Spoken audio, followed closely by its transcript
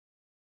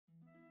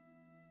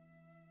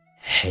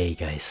Hey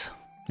guys,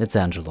 it's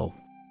Angelo.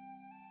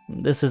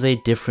 This is a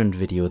different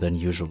video than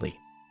usually.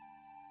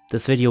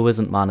 This video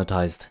isn't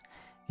monetized,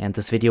 and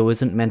this video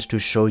isn't meant to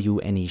show you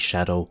any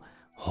shadow,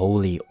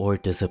 holy or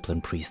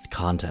disciplined priest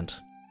content.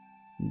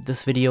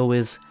 This video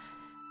is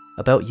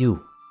about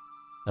you,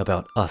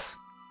 about us.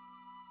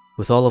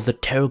 With all of the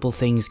terrible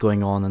things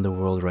going on in the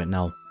world right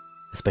now,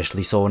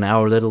 especially so in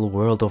our little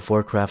World of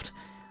Warcraft,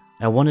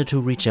 I wanted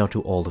to reach out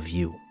to all of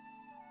you.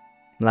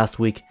 Last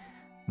week,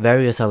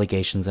 various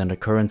allegations and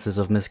occurrences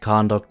of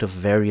misconduct of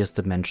various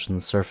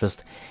dimensions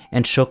surfaced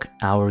and shook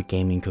our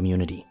gaming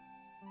community.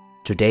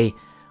 Today,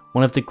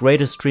 one of the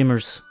greatest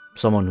streamers,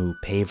 someone who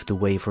paved the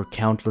way for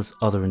countless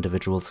other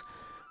individuals,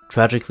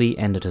 tragically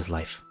ended his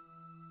life.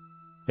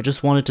 I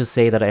just wanted to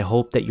say that I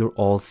hope that you're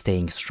all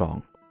staying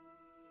strong.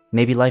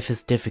 Maybe life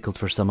is difficult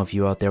for some of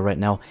you out there right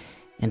now,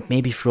 and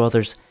maybe for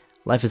others,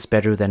 life is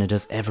better than it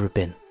has ever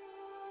been.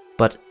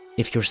 But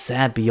if you're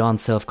sad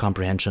beyond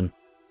self-comprehension,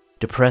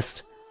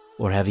 depressed,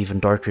 or have even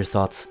darker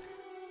thoughts,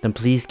 then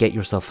please get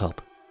yourself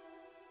help.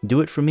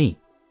 Do it for me.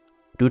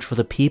 Do it for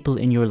the people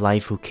in your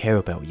life who care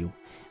about you,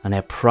 and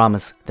I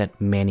promise that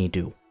many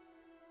do.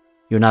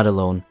 You're not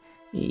alone,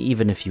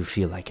 even if you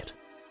feel like it.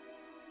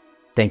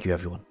 Thank you,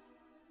 everyone.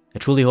 I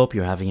truly hope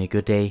you're having a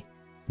good day,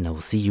 and I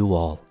will see you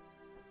all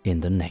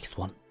in the next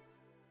one.